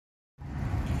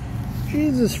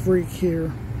Jesus freak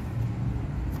here.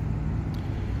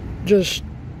 Just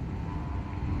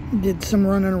did some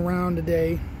running around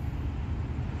today.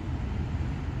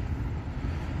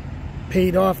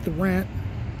 Paid off the rent.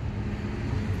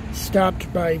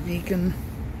 Stopped by Beacon.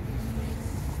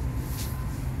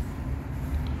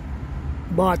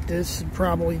 Bought this.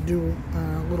 Probably do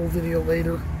a little video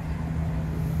later.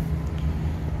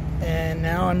 And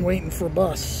now I'm waiting for a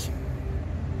bus.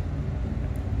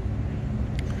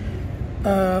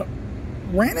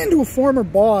 Ran into a former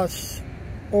boss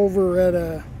over at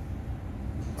a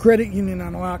credit union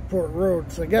on Lockport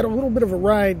Road. So I got a little bit of a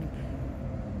ride.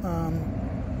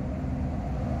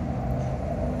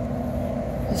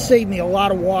 It saved me a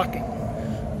lot of walking.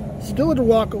 Still had to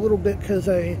walk a little bit because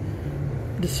I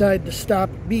decided to stop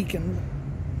at Beacon.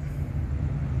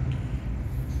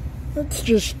 That's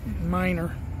just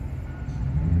minor.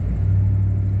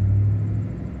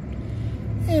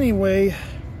 Anyway,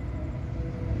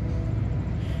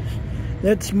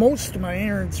 that's most of my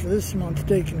errands for this month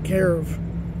taken care of.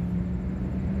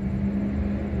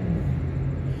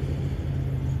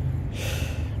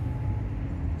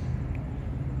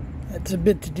 That's a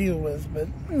bit to deal with, but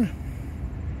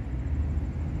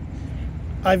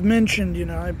I've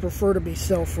mentioned, I prefer to be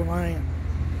self-reliant.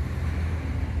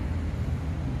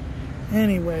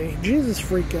 Anyway, Jesus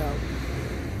freak out.